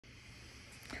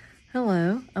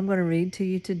Hello, I'm going to read to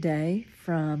you today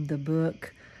from the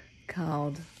book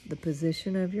called The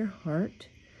Position of Your Heart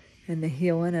and the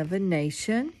Healing of a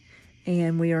Nation,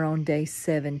 and we are on day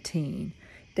 17.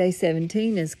 Day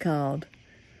 17 is called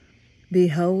Be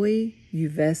Holy, You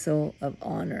Vessel of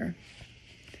Honor.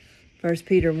 1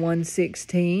 Peter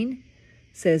 1:16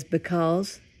 says,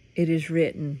 Because it is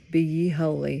written, Be ye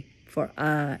holy, for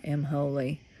I am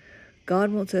holy.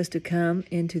 God wants us to come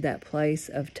into that place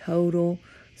of total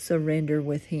surrender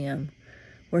with Him,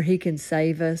 where He can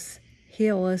save us,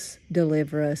 heal us,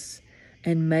 deliver us,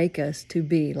 and make us to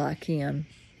be like Him.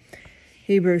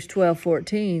 Hebrews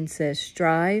 12:14 says,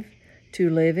 Strive to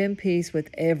live in peace with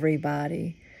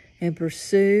everybody and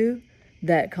pursue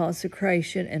that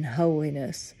consecration and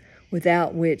holiness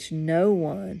without which no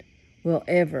one will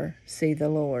ever see the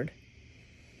Lord.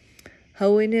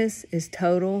 Holiness is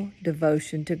total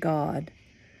devotion to God,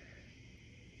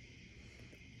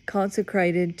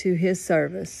 consecrated to His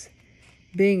service,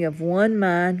 being of one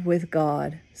mind with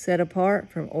God, set apart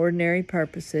from ordinary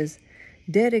purposes,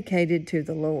 dedicated to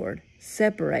the Lord,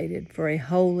 separated for a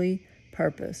holy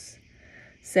purpose.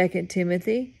 2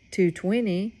 Timothy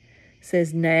 2:20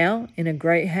 says, Now in a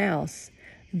great house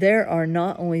there are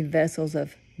not only vessels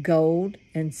of gold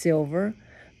and silver,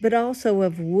 but also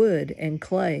of wood and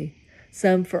clay,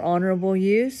 some for honorable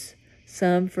use,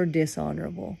 some for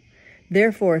dishonorable.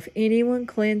 Therefore, if anyone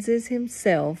cleanses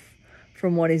himself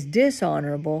from what is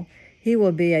dishonorable, he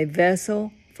will be a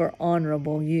vessel for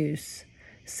honorable use,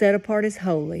 set apart as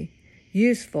holy,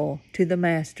 useful to the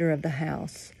master of the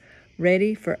house,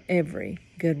 ready for every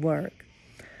good work.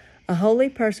 A holy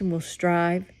person will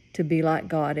strive to be like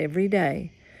God every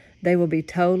day. They will be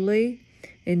totally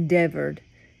endeavored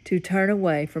to turn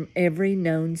away from every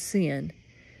known sin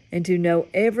and to know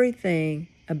everything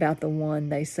about the one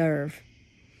they serve.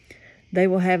 They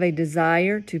will have a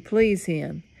desire to please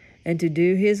Him and to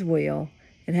do His will,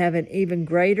 and have an even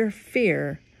greater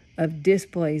fear of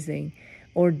displeasing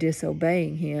or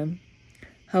disobeying Him.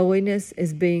 Holiness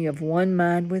is being of one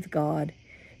mind with God.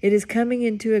 It is coming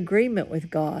into agreement with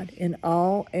God in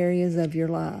all areas of your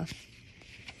life.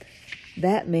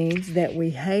 That means that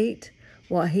we hate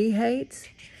what He hates,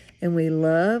 and we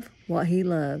love what He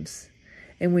loves.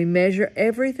 And we measure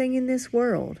everything in this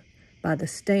world by the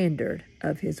standard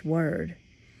of His Word.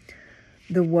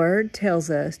 The Word tells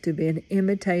us to be an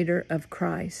imitator of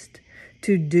Christ,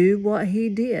 to do what He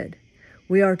did.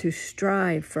 We are to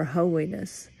strive for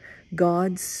holiness.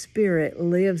 God's Spirit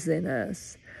lives in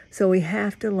us, so we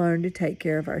have to learn to take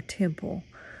care of our temple,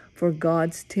 for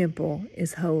God's temple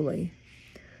is holy.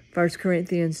 1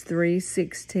 Corinthians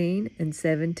 3:16 and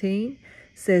 17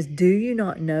 says, Do you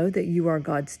not know that you are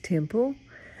God's temple,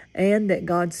 and that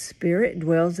God's Spirit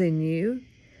dwells in you?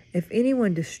 If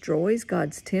anyone destroys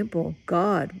God's temple,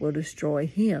 God will destroy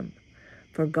him.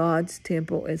 For God's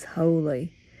temple is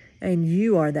holy, and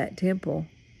you are that temple.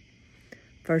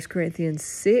 1 Corinthians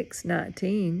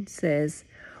 6:19 says,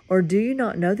 Or do you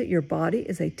not know that your body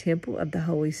is a temple of the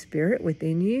Holy Spirit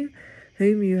within you,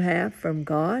 whom you have from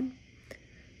God?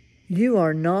 You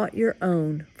are not your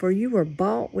own, for you were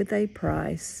bought with a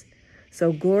price.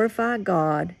 So glorify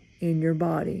God in your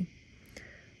body.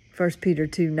 1 Peter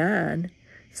 2:9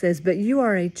 says, But you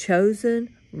are a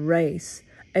chosen race,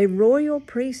 a royal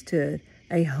priesthood,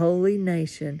 a holy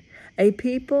nation, a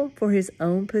people for His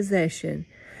own possession,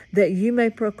 that you may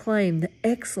proclaim the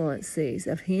excellencies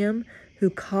of Him who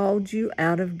called you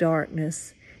out of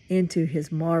darkness into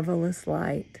His marvelous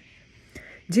light.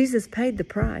 Jesus paid the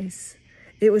price.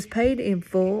 It was paid in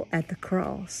full at the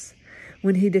cross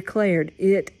when He declared,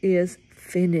 It is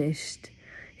finished.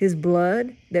 His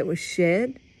blood that was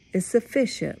shed is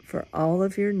sufficient for all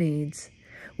of your needs,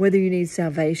 whether you need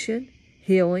salvation,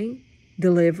 healing,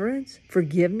 deliverance,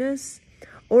 forgiveness,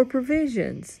 or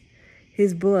provisions.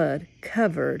 His blood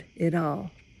covered it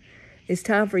all. It's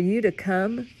time for you to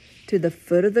come to the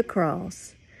foot of the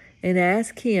cross and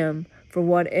ask Him for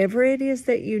whatever it is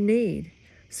that you need.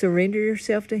 Surrender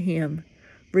yourself to Him.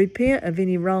 Repent of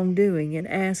any wrongdoing and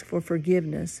ask for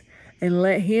forgiveness, and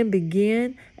let Him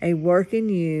begin a work in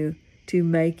you to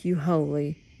make you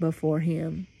holy before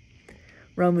Him.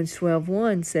 Romans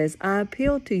 12:1 says, I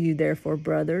appeal to you, therefore,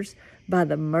 brothers, by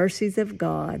the mercies of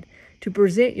God, to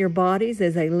present your bodies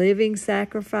as a living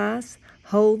sacrifice,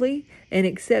 holy and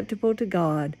acceptable to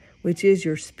God, which is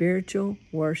your spiritual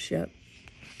worship.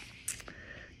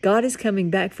 God is coming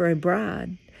back for a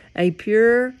bride, a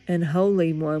pure and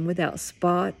holy one without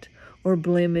spot or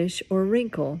blemish or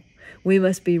wrinkle. We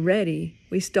must be ready.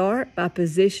 We start by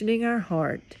positioning our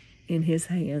heart in His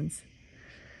hands.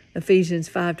 Ephesians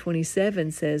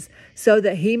 5:27 says, so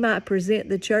that he might present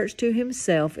the church to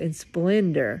himself in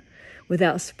splendor,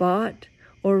 without spot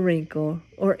or wrinkle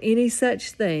or any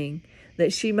such thing,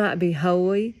 that she might be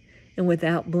holy and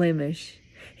without blemish.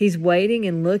 He's waiting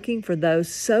and looking for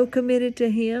those so committed to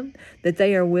him that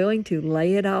they are willing to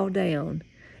lay it all down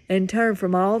and turn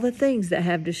from all the things that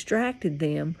have distracted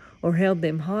them or held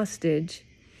them hostage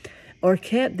or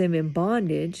kept them in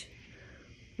bondage.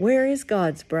 Where is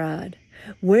God's bride?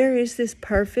 Where is this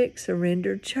perfect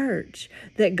surrendered church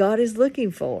that God is looking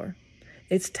for?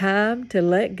 It's time to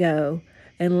let go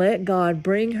and let God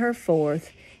bring her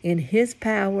forth in his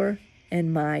power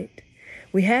and might.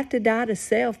 We have to die to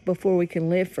self before we can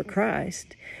live for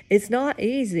Christ. It's not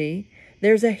easy.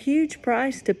 There's a huge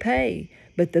price to pay,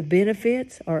 but the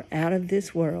benefits are out of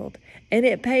this world, and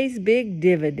it pays big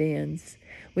dividends.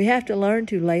 We have to learn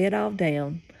to lay it all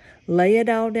down. Lay it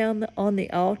all down on the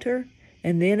altar,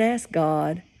 and then ask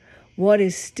God what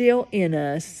is still in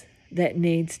us that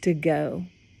needs to go.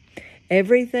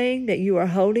 Everything that you are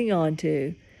holding on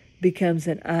to becomes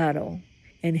an idol,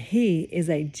 and he is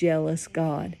a jealous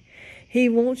God. He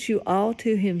wants you all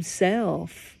to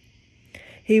himself.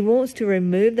 He wants to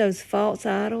remove those false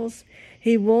idols.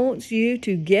 He wants you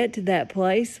to get to that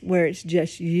place where it's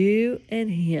just you and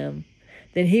him.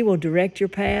 Then he will direct your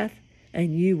path,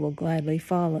 and you will gladly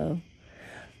follow.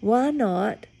 Why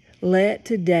not let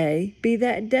today be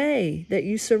that day that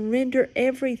you surrender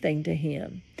everything to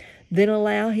him? Then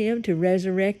allow him to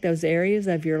resurrect those areas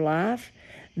of your life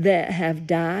that have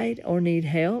died or need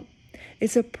help.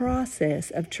 It's a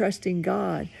process of trusting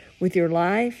God with your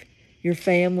life, your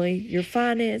family, your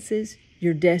finances,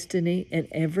 your destiny, and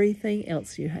everything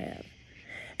else you have.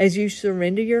 As you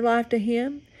surrender your life to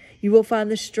him, you will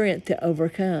find the strength to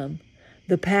overcome.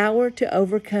 The power to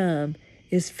overcome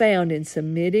is found in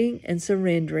submitting and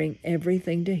surrendering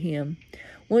everything to him.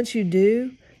 Once you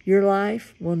do, your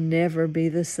life will never be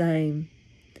the same.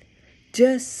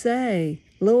 Just say,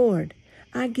 Lord,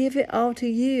 I give it all to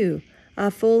you. I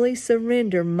fully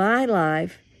surrender my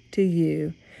life to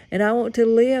you, and I want to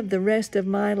live the rest of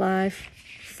my life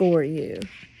for you.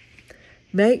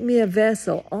 Make me a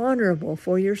vessel honorable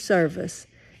for your service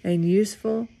and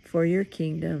useful for your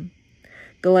kingdom.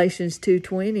 Galatians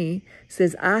 2:20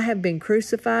 says, I have been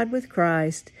crucified with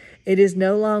Christ. It is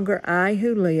no longer I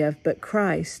who live, but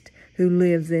Christ who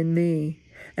lives in me.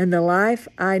 And the life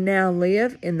I now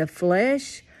live in the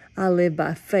flesh, I live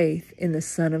by faith in the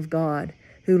Son of God,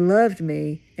 who loved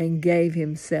me and gave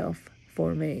himself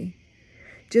for me.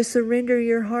 Just surrender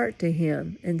your heart to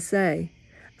him and say,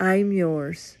 I am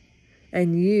yours,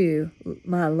 and you,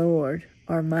 my Lord,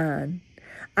 are mine.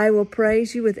 I will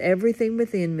praise you with everything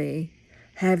within me.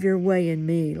 Have your way in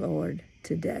me, Lord,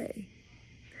 today.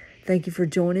 Thank you for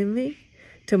joining me.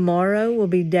 Tomorrow will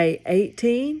be day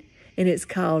 18, and it's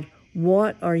called,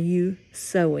 What Are You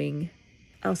Sowing?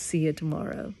 I'll see you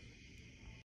tomorrow.